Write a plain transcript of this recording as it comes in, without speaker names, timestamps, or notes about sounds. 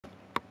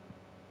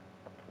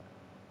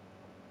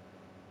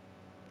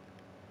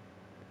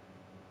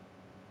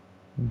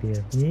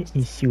Bienvenue,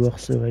 ici War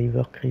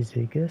Survivor Chris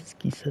Vegas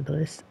qui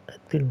s'adresse à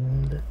tout le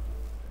monde.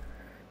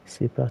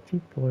 C'est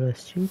parti pour la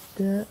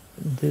suite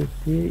de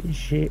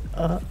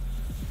PGA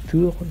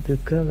Tour de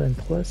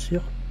K23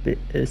 sur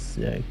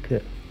PS5.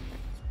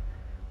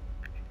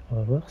 On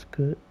va voir ce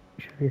que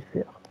je vais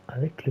faire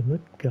avec le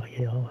mode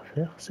carrière. On va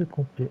faire ce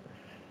qu'on peut.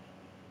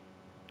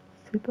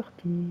 C'est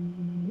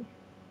parti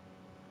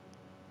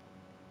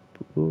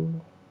pour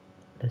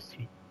la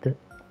suite.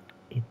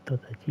 Une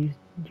tentative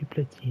du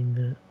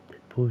platine.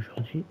 Peut-être pas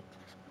aujourd'hui.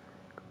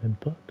 Quand même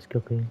pas, parce qu'il y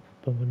a quand même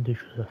pas mal de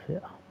choses à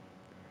faire.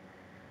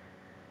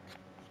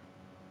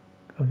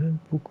 Quand même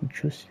beaucoup de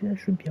choses, c'est un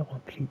jeu bien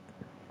rempli.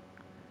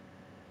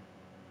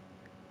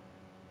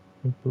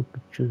 Beaucoup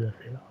de choses à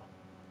faire.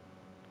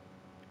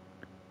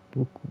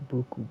 Beaucoup.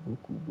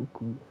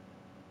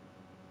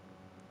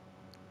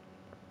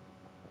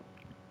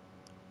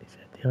 Et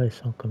c'est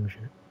intéressant comme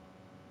jeu.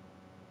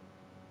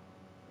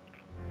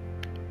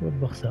 On va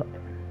voir ça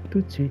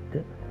tout de suite.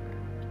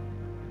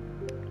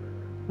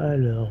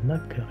 Alors, ma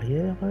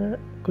carrière,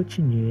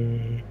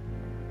 continuer.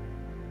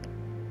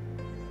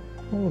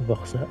 On va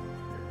voir ça.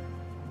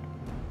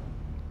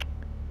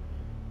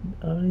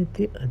 On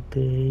était à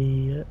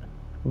Day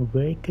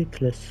Break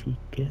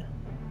classique.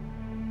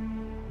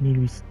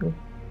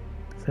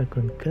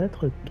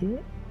 1854, ok.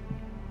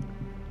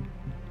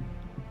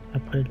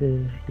 Après,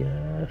 il y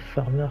a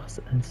Farmers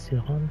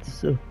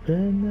Insurance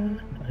Open,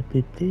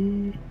 ATT,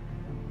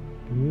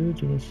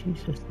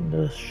 Genesis,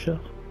 Shop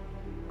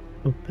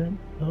Open,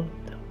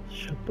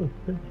 Shop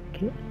Open,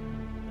 ok.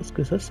 Parce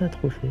que ça, c'est un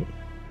trophée.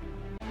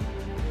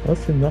 Oh,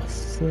 c'est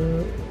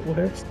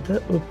Northwest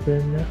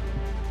Open.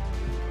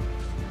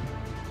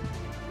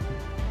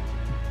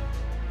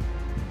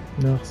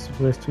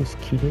 Northwest, où est-ce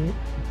qu'il est?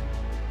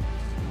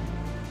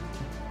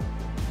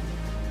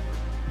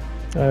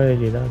 Ah,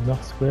 il est là,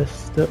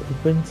 Northwest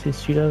Open, c'est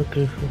celui-là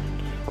que je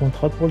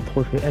contrat pour le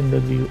trophée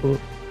NWO.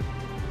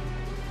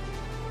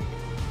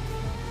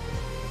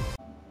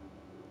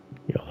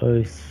 Il y aura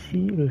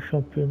aussi le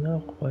championnat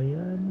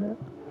royal.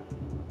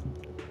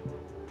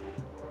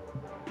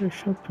 Le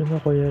championnat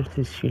royal,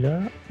 c'est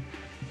celui-là.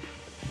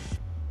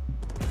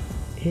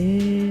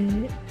 Et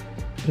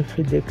le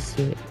FedEx.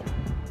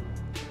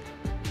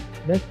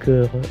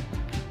 D'accord.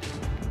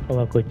 On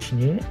va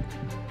continuer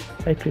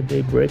avec le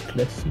Daybreak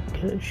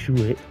classique.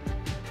 Jouer.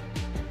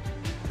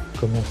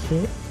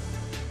 Commencer.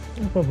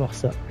 On va voir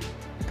ça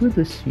tout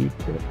de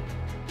suite.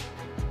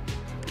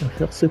 On va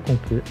faire ce qu'on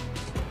peut.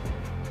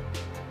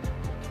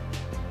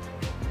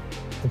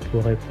 On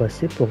pourrait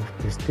passer pour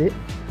tester.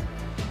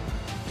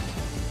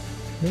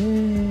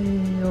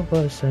 Mais on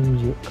va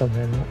s'amuser quand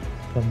même.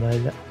 Pas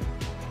mal.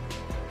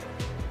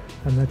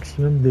 Un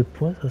maximum de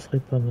points, ça serait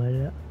pas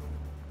mal.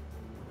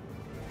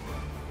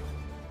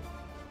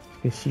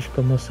 Et si je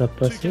commence à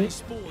passer,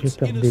 je vais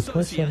perdre des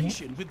points sûrement.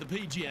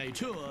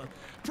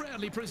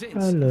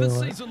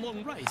 Alors,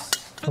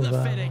 on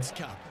va faire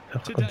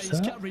comme ça.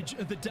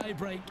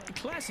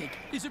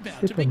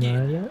 C'est pas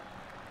mal.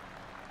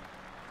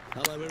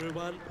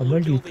 Pas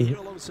mal du tout.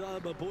 Ça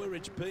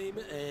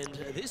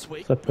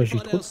passe du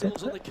trop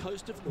peut-être.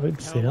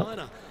 Excellent.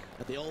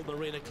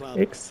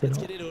 Excellent.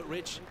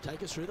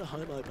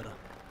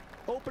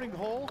 On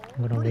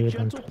va l'envoyer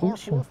dans le trou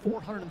si on peut.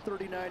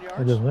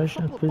 Ah, dommage,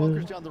 un peu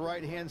loin.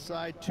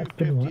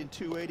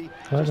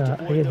 Voilà,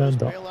 il est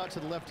dedans.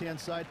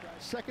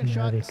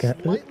 Avec un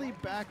E,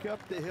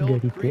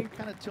 égalité.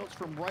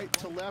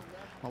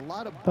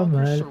 Pas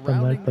mal.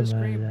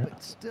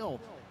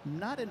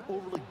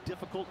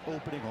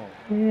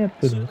 Et un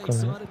peu long quand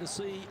même.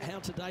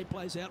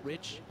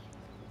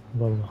 On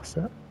va voir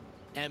ça.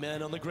 Our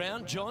man on the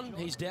ground, John,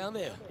 he's down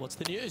there. What's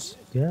the news?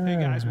 Yeah. Hey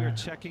guys, we are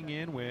checking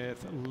in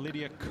with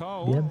Lydia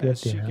Ko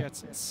as she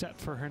gets set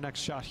for her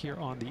next shot here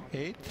on the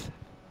 8th.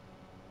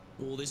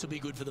 Oh, this will be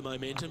good for the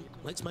momentum.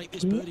 Let's make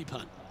this birdie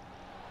putt.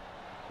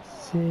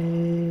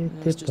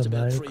 C'était pas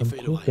mal comme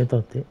coup, bien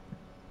tenté.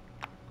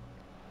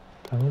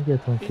 Vraiment bien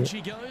tenté. In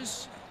she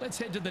goes. Let's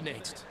head to the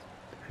next.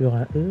 Sur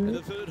un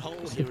E,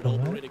 c'est pas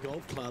mal.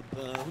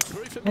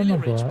 On en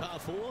voit.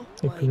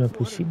 C'est plus loin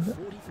possible.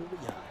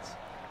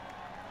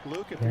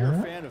 Luke, if you're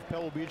a fan of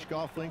Pebble Beach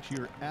golf links,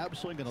 you're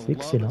absolutely going to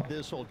love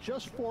this hole.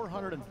 Just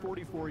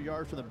 444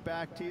 yards from the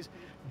back tees.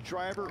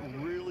 Driver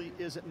really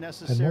isn't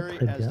necessary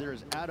as there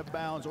is out of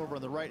bounds over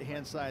on the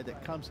right-hand side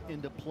that comes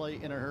into play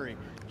in a hurry.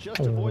 Just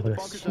avoid the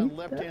bunkers on the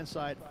left-hand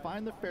side.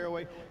 Find the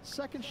fairway.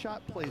 Second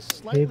shot plays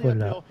slightly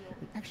uphill.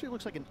 It actually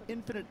looks like an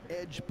infinite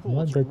edge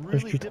pool. It's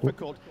really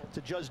difficult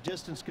to judge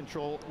distance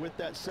control with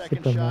that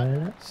second shot.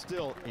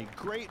 Still a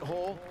great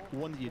hole,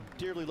 one that you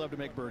dearly love to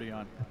make birdie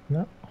on.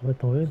 Maintenant, on va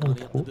tomber dans le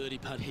trou.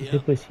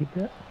 C'est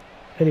possible.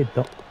 Elle est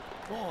dedans.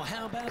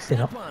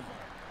 Excellent.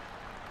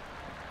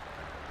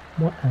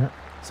 Moins 1.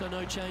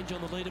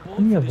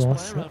 On y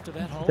avance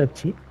petit à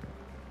petit.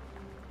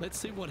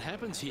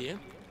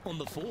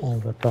 On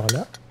va par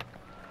là.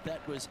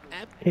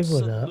 Et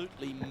voilà.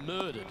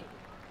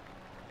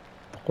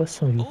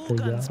 308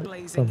 yards.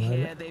 Pas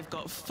mal.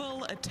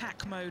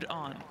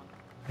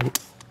 Allez.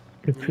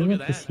 Le plus loin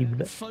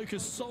possible.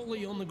 Focus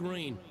solely on the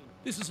green.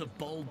 This is a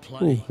bold Oh,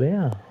 play.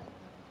 vert.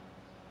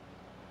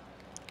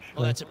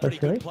 Well, that's a pretty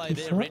Préféré good play qu'il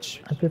there, soit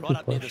Rich. un peu Right plus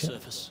up near the proche.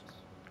 surface.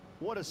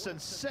 What a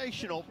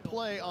sensational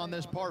play on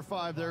this par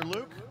 5 there,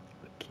 Luke.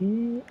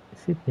 Ok,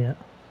 c'est bien.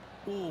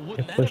 Oh, Et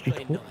wouldn't that proche have du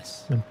been trou.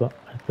 nice? Même pas,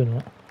 un peu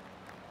loin.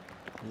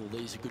 Well,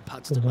 these are good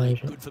putts to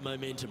Dommage. make. Good for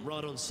momentum.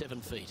 Right on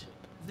 7 feet.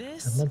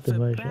 This Vraiment for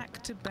dommage.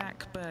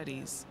 back-to-back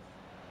birdies.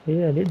 Et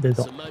elle est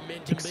dedans. Some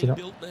momentum Excellent.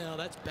 being built now.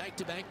 That's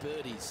back-to-back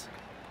birdies.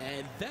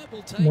 And that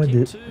will take Moins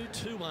him deux.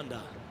 to 2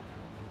 under.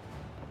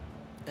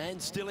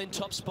 And still in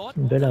top spot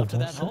Une belle after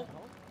that avance. hole.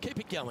 Keep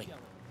it going.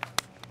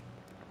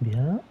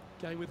 Bien.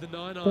 Going with the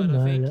 9 Pas iron, I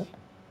mal. think.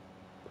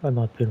 Ah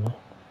non, un peu loin.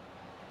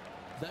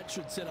 That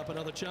should set up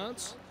another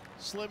chance.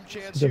 Slim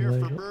chance here for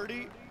Dommage.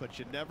 birdie, but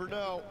you never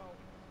know.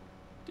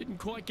 Didn't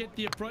quite get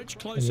the approach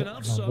close Allez, enough,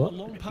 on so a envoie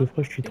long le plus putt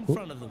proche du in trou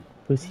front of them.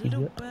 possible.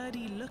 Little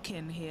birdie look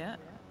in here.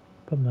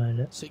 Pas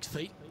mal. 6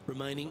 feet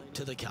remaining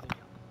to the cup.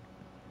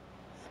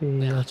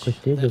 C'est à Ouch,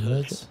 côté, that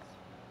dommage. hurts.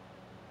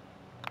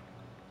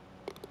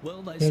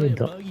 Well, they Elle say est a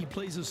dedans. bogey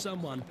pleases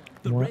someone.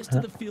 The Moins rest of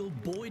un. the field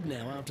buoyed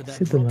now after that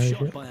C'est drop dommage.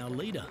 shot by our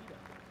leader.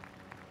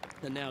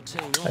 And now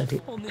teeing off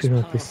Allez, on this plus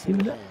loin par 4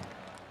 possible. hole.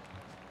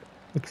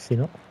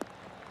 Excellent.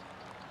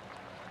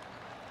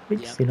 Yep,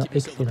 Excellent, give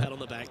yourself a pat excellent. on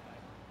the back.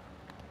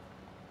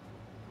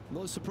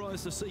 No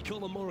surprise to see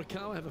Colin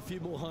Morikawa have a few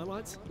more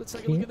highlights. Let's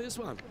take a look at this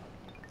one.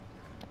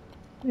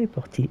 Il est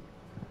parti.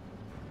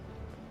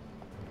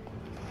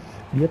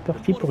 Bien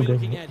parti What are pour we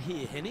looking gagner. at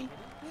here, Henny?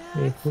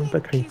 Mais il faut pas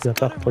créer que ça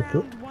part trop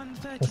tôt.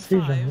 On sait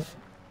jamais.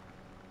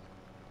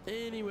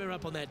 Anywhere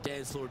up on that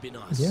dance floor would be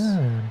nice.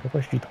 Bien,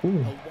 proche du trou.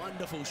 A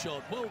wonderful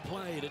shot, well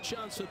played, a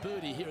chance for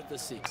birdie here at the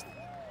 6th.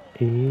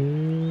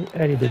 Et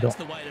elle est dedans. That's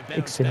the way to bounce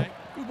Excellent.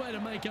 back. Good way to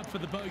make up for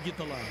the bogey at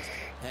the last.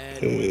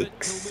 And with it, he'll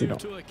Excellent.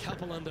 move to a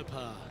couple under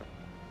par.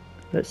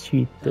 La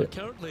suite, Our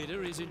current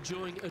leader is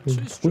enjoying a le trou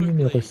two-stroke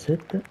numéro lead.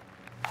 7.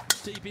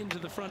 Deep into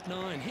the front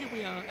 9. Here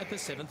we are at the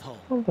 7th hole.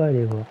 On va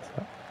aller voir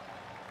ça.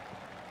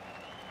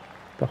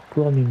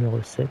 Parcours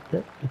numéro 7,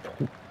 le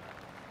trou.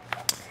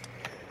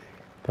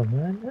 Pas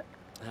mal.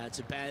 That's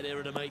a bad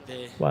error to make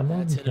there. Vraiment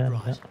That's bien, headed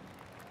bien. right.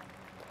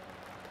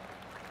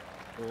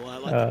 Oh, I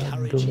like the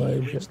courage here,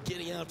 dommage. Rich,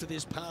 getting after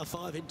this par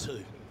 5 in 2.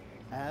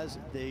 As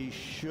they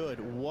should.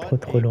 What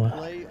Trop a loin.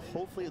 play.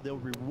 Hopefully they'll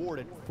reward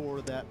it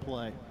for that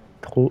play.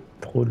 Trop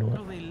loin.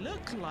 Well, they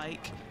look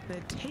like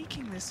they're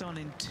taking this on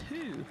in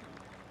 2.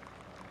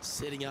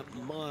 Setting up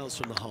miles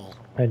from the hole.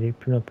 Allez, le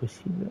plus loin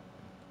possible.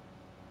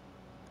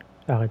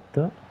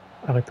 Arrête-toi.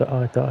 Arrête-toi,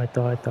 arrête-toi,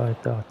 arrête-toi, arrête-toi,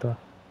 arrête-toi, arrête-toi.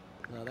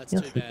 No, that's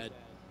Merci. too bad.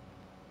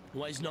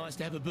 Always nice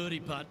to have a birdie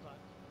putt.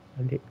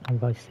 Allez, on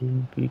va essayer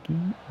une buggy.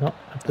 Non,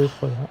 un peu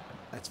trop loin.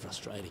 That's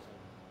frustrating.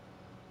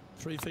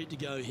 3 feet to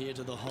go here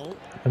to the hole.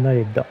 On a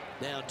les dedans.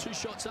 Now 2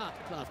 shots up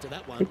after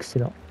that one.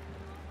 Excellent.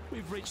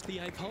 We've reached the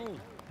 8th hole.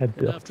 La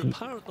And after birdie.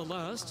 par at the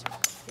last,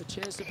 a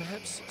chance to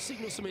perhaps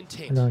signal some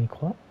intent. Là, on y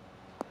croit.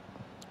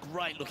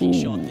 Great looking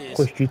shot Ouh, this.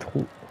 proche du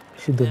trou.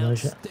 C'est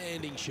dommage.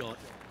 Outstanding shot.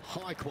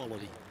 High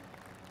quality.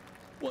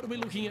 What are we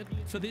looking at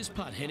for this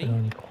putt, Henny? Là,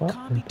 on y croit.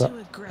 Can't Même be pas. too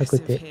À aggressive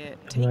côté. here.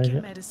 Take Dommage.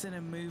 your medicine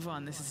and move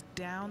on. This is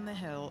down the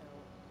hill.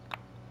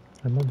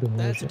 Vraiment That's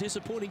dommage. a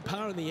disappointing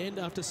par in the end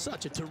after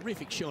such a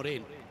terrific shot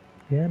in.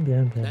 Bien,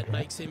 bien, bien, That bien.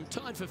 makes him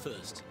tied for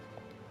first.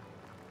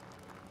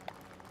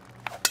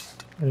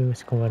 Allez, où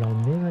est-ce qu'on va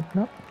l'emmener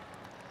maintenant?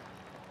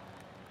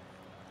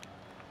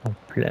 En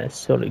plein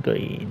sur le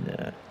green.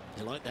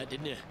 You like that,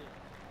 didn't you?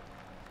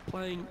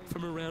 Playing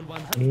from around Et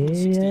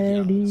 160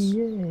 elle y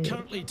yards. est.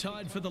 Currently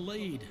tied for the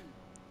lead.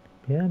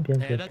 Bien, bien,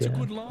 bien, And that's a bien.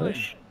 good line.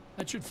 Proche.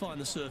 That should find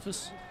the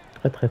surface.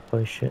 Très, très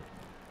proche.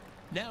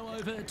 Now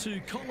over to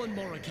Colin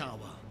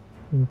Morikawa.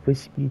 Une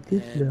possibilité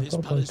de And this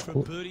l'avoir dans putt le is from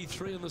trou. birdie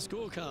 3 on the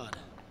scorecard.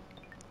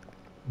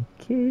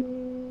 Ok,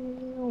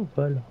 on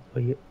va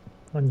l'envoyer.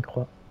 On y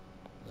croit.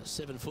 A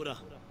 7-footer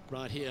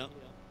right here.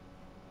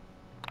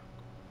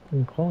 On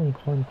y croit, on y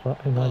croit, on y croit.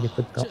 Et non, il est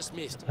pas dedans. Just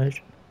missed.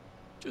 Dommage.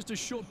 Just a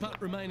short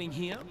putt remaining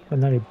here.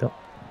 On a les dedans.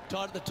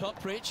 Tied at the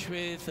top, Rich,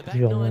 with the back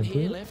Numéro 9 un,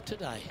 here deux. left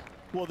today.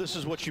 Well, this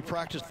is what you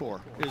practiced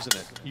for, isn't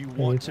it? You Et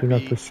want le to plus loin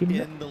be possible.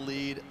 in the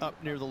lead, up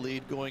near the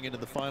lead, going into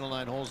the final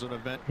 9 holes of an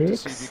event to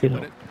see if you can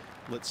win it.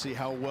 Let's see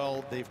how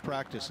well they've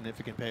practiced and if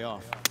it can pay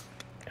off.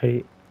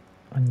 Allez,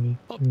 on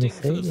Opting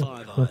for the essaye le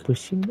five plus loin iron.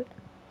 possible.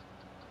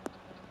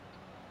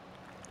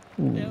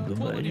 Ouh, Now, a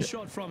quality dommage.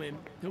 shot from him.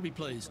 He'll be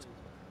pleased.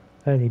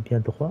 Elle est bien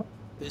droit,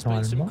 There's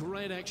been some normalement.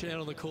 great action out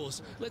on the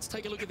course. Let's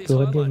take a look at this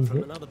J'aurais bien highlight from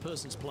visé. another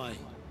person's play.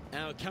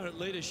 Our current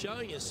leader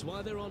showing us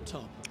why they're on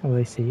top. On va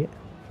essayer.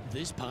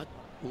 This putt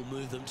will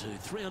move them to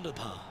 3 under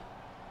par.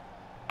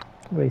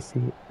 On va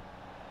essayer.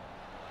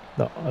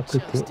 Non, à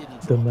côté. Just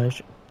didn't drop.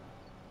 Dommage.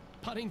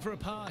 Putting for a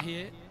par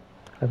here.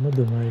 Vraiment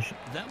dommage.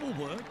 That will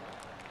work.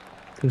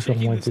 Toujours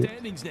Checking moins the 2.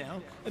 standings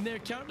now, and they're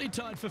currently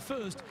tied for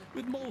first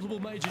with multiple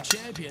major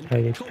champion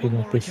Allez, le plus Colin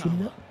loin possible.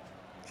 Morikawa.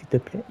 S'il te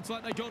plaît. Looks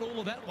like they got all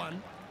of that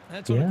one.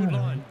 That's on a good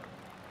Yeah. line.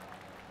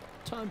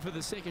 Time for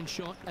the second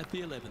shot at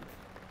the 11th.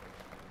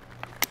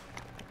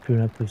 Plus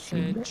loin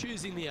possible. And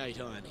choosing the 8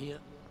 iron here.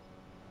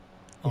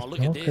 Oh,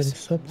 look at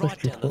this.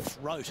 Right down the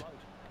throat.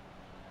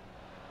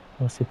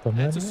 Bon, c'est pas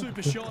mal,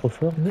 trop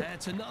fort, mais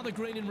on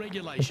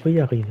peut y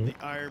arriver.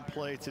 The iron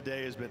play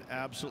today has been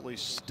absolutely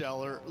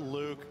stellar,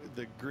 Luke.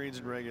 The greens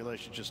and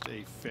regulation just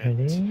a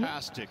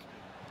fantastic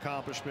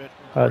accomplishment.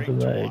 Ah,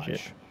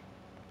 dommage.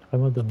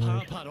 Vraiment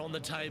dommage.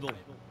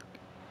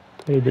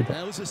 Il est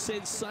dedans.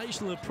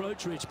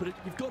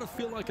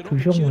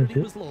 Toujours moins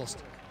 2.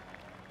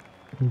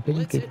 Une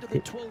belle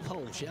qualité.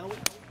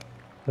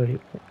 Allez,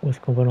 où est-ce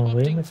qu'on va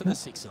l'envoyer maintenant?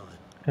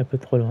 Un peu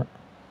trop loin.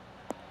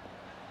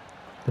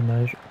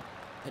 Dommage.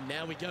 And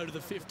now we go to the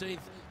 15th,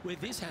 where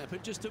this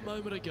happened just a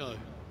moment ago.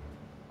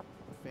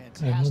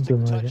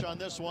 Fantastic touch on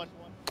this one.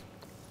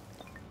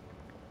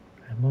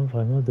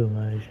 Vraiment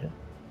dommage.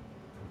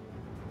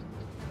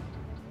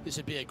 This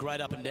would be a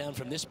great up and down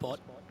from this spot.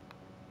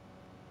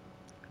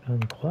 Là, on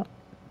y croit.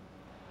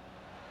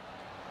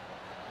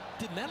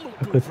 Didn't that look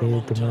À good for a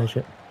long côté, dommage.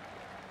 time?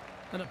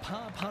 And a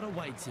par putt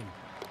awaits him.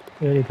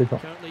 Et elle est dedans.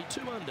 Currently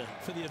 2 under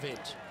for the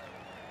event.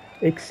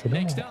 Excellent.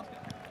 Next up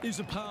is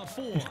a par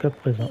 4. Jusqu'à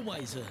présent.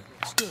 Always a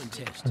stern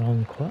test. Alors on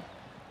y croit.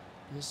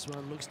 This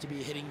one looks to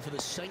be heading for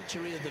the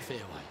sanctuary of the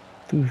fairway.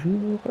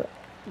 Toujours.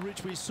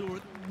 Rich, we saw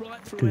it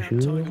right throughout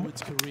Tiger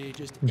Woods' career,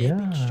 just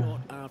epic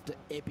shot after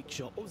epic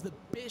shot. What was the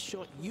best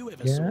shot you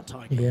ever saw,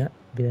 Tiger?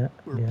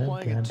 We're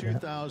playing in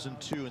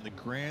 2002 in the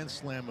Grand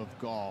Slam of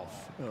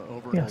Golf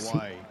over in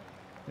Hawaii.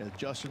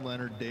 Justin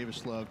Leonard,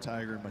 Davis Love,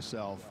 Tiger, and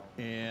myself.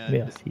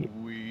 And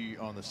we,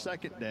 on the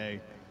second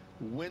day,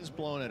 winds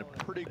blowing at a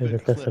pretty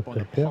good clip on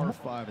the par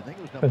 5. I think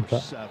it was number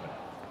 7.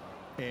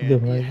 And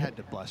you had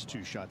to bust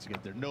 2 shots to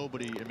get there.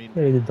 Nobody, I mean,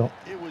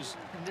 it was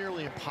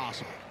nearly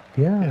impossible.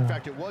 In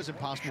fact, it was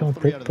impossible for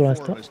 3 out of the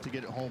 4 of us to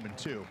get it home in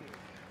 2. Well,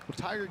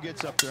 Tiger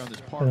gets up there on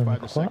this par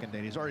 5 the second day,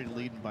 and he's already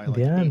leading by like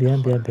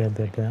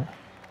 800.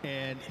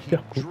 And he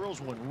drills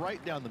one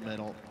right down the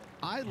middle.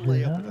 I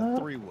lay up with a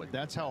 3-wood.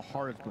 That's how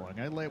hard it's going.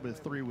 I lay up with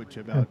a 3-wood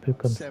to about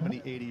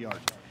 70, 80 yards.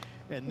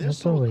 And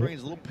this little green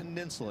is a little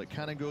peninsula. It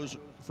kind of goes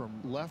from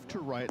left to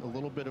right, a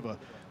little bit of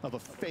a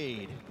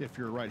fade if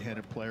you're a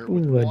right-handed player,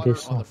 with water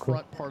on the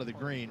front part of the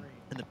green,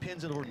 and the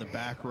pin's over in the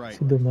back right.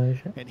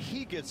 And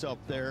he gets up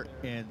there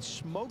and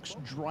smokes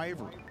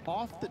driver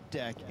off the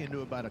deck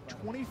into about a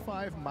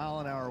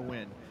 25-mile-an-hour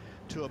wind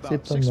to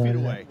about 6 feet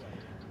away.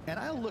 And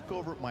I look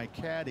over at my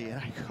caddy and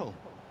I go,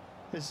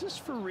 is this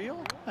for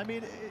real? I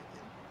mean,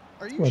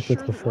 are you sure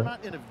that we're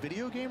not in a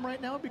video game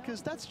right now?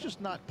 Because that's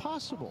just not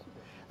possible.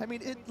 I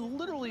mean, it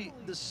literally,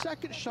 the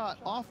second shot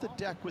off the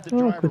deck with the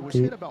driver was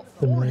hit about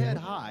forehead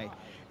high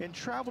and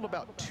traveled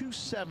about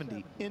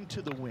 270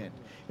 into the wind.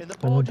 And the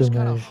ball just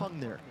kind of hung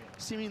there,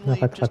 seemingly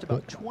just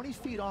about 20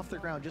 feet off the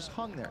ground, just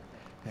hung there.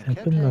 And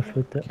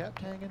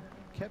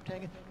kept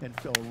hanging, and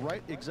fell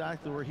right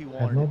exactly where he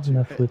wanted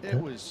it to.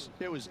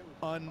 It was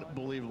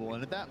unbelievable.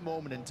 And at that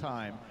moment in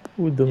time,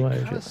 you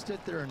kind of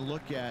sit there and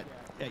look at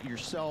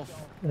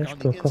yourself on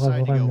the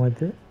inside and go,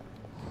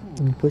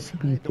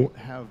 I don't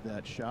have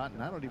that shot,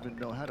 and I don't even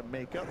know how to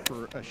make up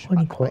for a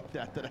shot like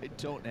that I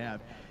don't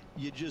have.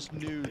 You just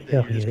knew that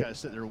you're just kind of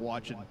sitting there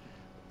watching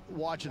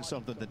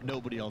something that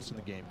nobody else in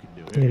the game can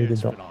do.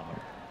 It's phenomenal.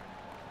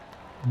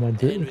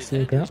 Andrews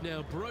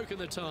now broken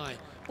the tie,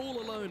 all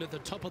alone at the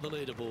top of the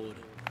leaderboard.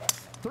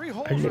 3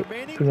 holes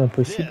remaining.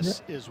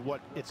 This is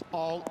what it's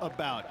all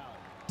about.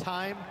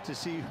 Time to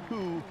see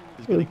who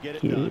is going to get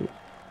it done.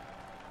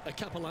 A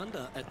couple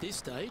under at this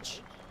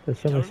stage.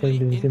 Attention, on va essayer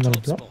de viser dans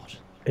le blanc.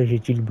 Et j'ai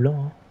dit le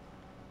blanc, hein.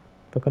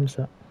 Pas comme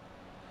ça.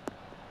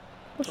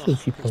 Oh, c'est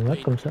aussi pas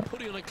mal comme ça. On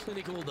va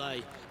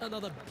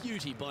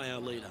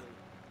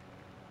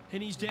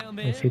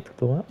essayer tout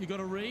droit.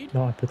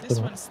 Non, un peu trop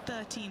loin.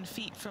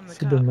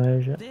 C'est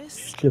dommage.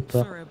 Juste le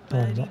pas.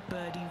 Normalement.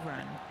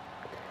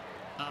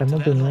 Vraiment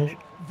dommage.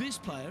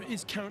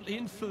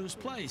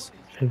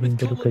 J'avais une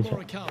belle occasion.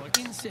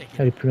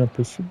 Elle est plus loin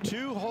possible. Ok.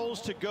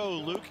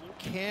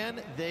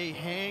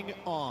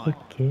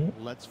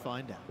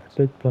 Ça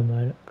peut être pas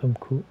mal comme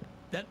coup.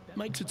 Donc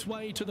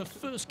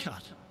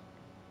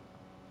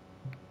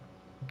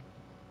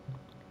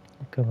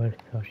on va le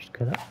faire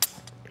jusqu'à là.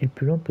 Et le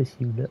plus loin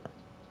possible.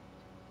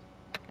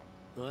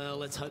 Pas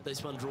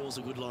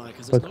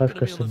grave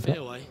que ça me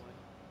va.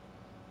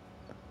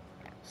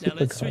 Now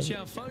let's switch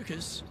our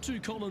focus to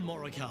Colin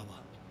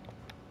Morikawa.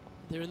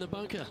 They're in the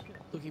bunker,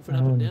 looking for an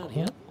up and down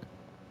here.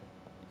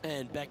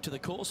 And back to the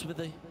course with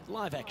the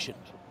live action.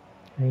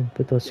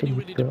 Getting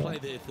ready to play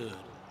their third.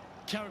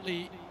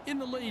 Currently in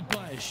the lead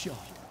by a shot.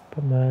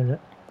 Pas mal.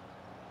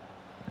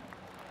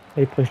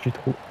 Elle est proche du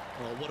trou.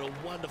 Oh, what a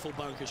wonderful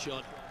bunker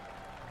shot.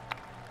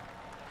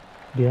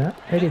 Bien,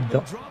 elle est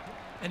dedans.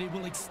 And it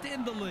will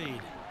extend the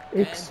lead.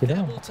 Excellent.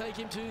 And that will take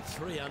him to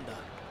 3 under.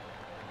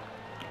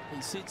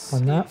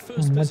 On a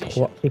moins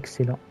 3,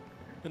 excellent.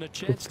 Faut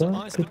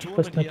pas que tu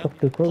fasses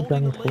n'importe quoi au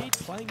dernier trou.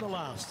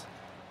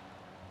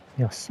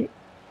 Merci.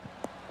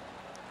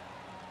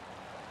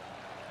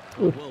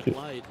 Ok.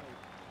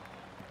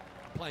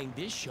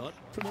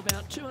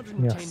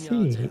 Merci.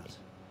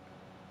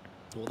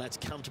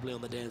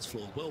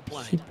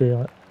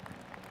 Super.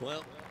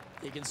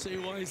 You can see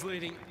why he's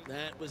leading.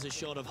 That was a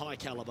shot of high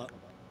caliber.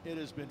 It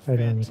has been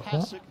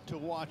fantastic to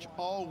watch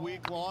all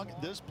week long.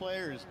 This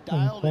player is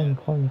dialed in.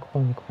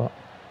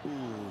 Ooh,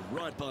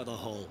 right by the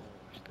hole.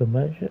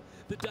 Dommage.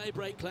 The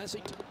Daybreak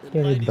Classic.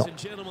 And ladies and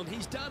gentlemen,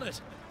 he's done it.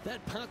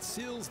 That putt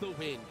seals the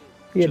win.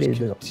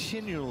 Just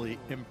continually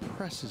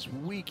impresses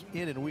week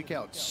in and week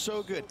out.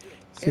 So good.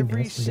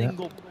 Every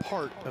single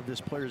part of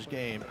this player's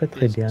game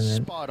is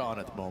spot on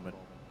at the moment.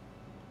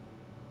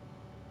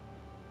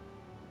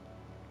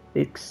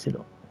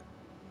 Excellent.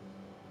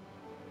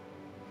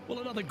 Well,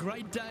 another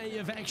great day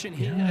of action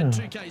here at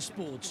 2K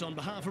Sports. On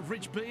behalf of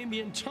Rich B and the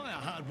entire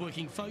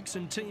hard-working folks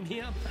and team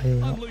here,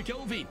 I'm Luke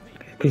Elvey.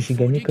 Que j'ai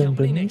gagné comme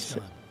bonus.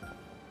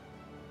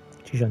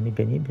 Si j'en ai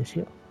gagné, bien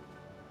sûr.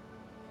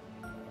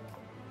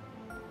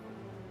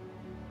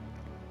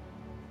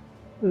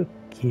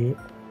 Ok.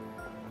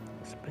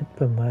 Ça peut être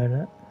pas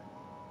mal.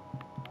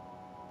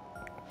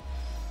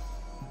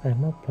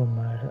 Vraiment pas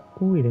mal.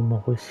 Ouh,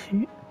 élément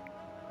reçu.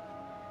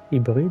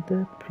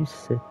 Hybride, plus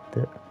 7.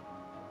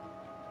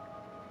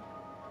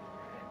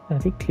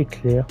 Avec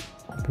l'éclair,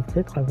 on peut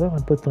peut-être avoir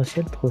un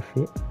potentiel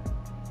trophée.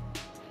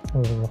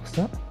 On va voir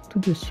ça tout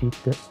de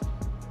suite.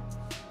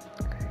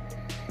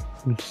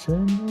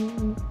 Wilson,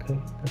 ok,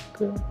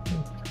 d'accord.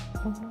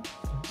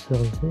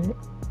 Sponsorisé,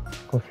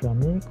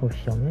 confirmé,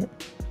 confirmé,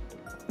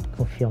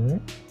 confirmé,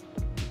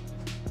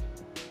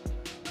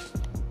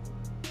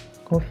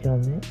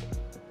 confirmé,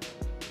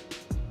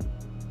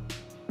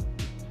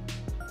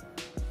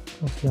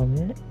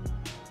 confirmé.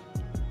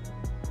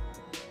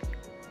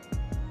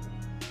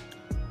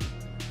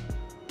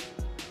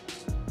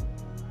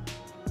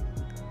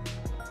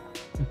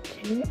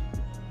 Ok.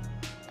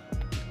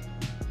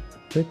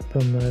 Peut être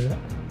pas mal.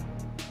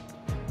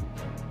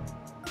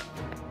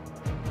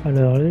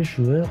 Alors les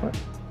joueurs,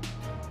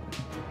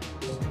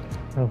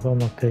 on va voir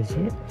mon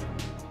casier.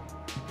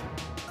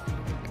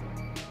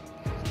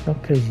 Dans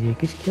le casier,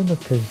 qu'est-ce qu'il y a dans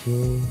le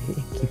casier?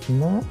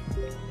 Équipement.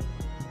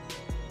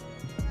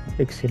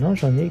 Excellent,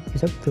 j'en ai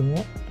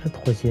exactement un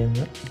troisième.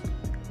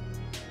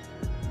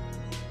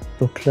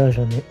 Donc là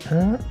j'en ai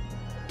un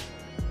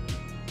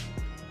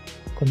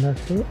qu'on a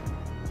fait.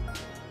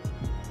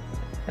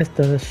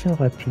 Installation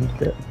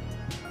rapide.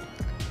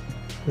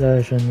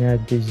 Là j'en ai un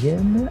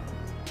deuxième.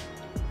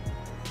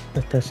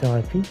 Installation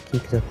rapide qui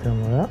est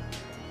exactement là.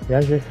 Et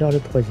là je vais faire le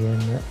troisième.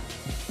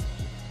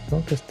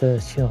 Donc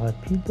installation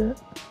rapide.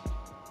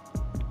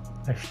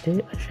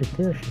 Acheter,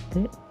 acheter,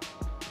 acheter.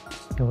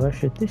 Et on va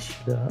acheter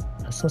celui-là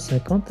à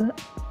 150.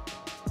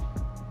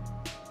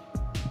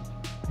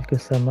 Est-ce que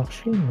ça a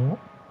marché? Non.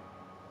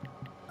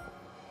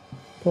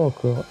 Pas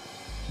encore.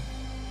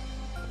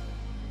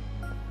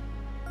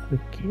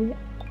 Ok.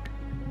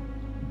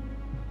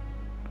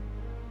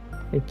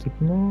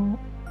 Équipement.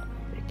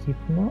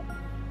 Équipement.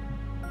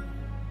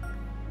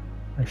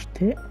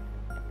 Acheter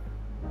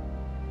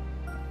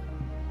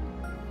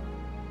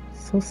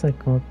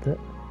 150.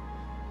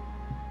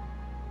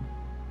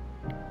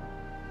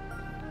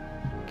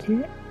 Ok.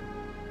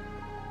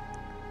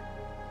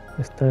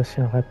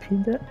 Installation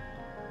rapide.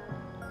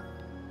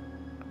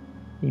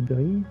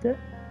 Hybride.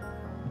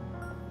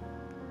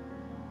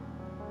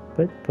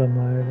 Peut être pas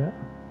mal.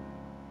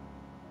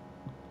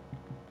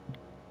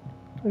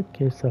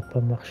 Ok, ça n'a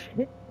pas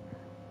marché.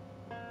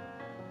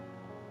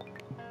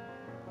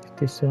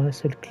 C'était sur un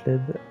seul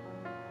club.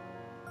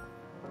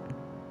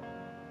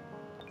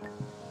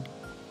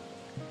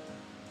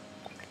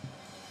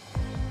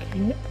 Ok.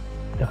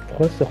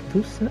 R3 sur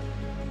tous.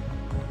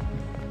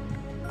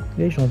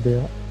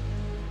 Légendaire.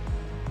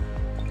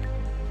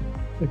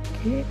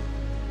 Ok.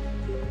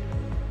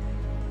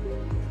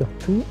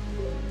 Surtout,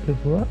 je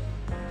vois.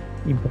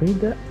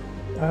 Hybride.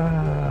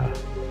 Ah.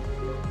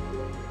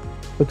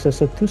 Faut que ça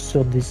soit tous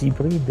sur des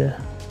hybrides.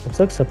 C'est pour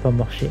ça que ça n'a pas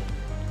marché.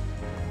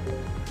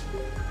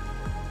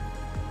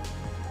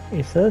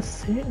 Et ça,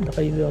 c'est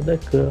driver,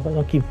 d'accord.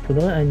 Donc il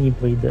faudra un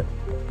hybride.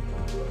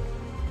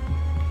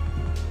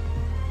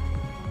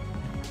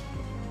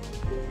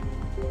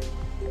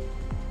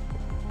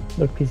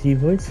 Donc les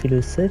hybrides, c'est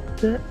le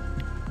 7.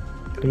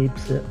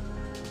 Grips.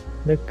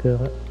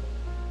 D'accord.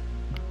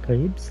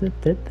 Grips,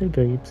 tête,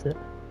 grips. C'est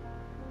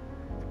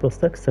pour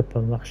ça que ça n'a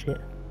pas marché.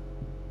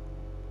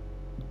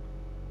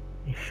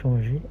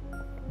 Échanger.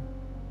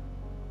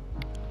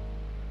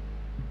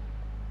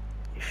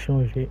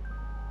 Échanger.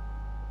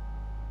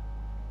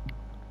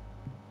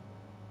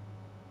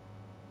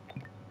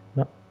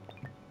 Non.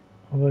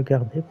 On va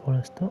garder pour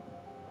l'instant.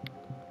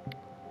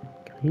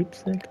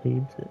 Grips,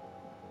 grips.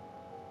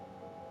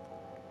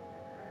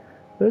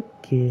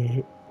 Ok.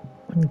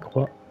 On y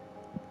croit.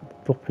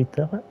 Pour plus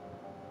tard.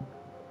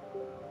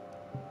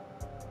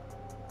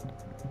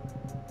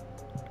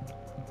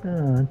 Ah,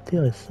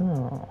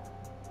 intéressant.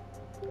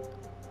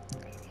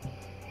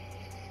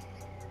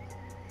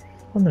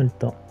 On a le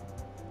temps.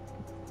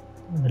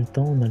 On a le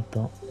temps, on a le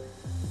temps.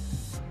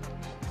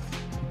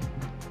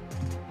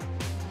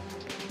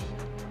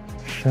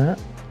 Fin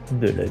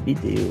de la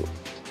vidéo.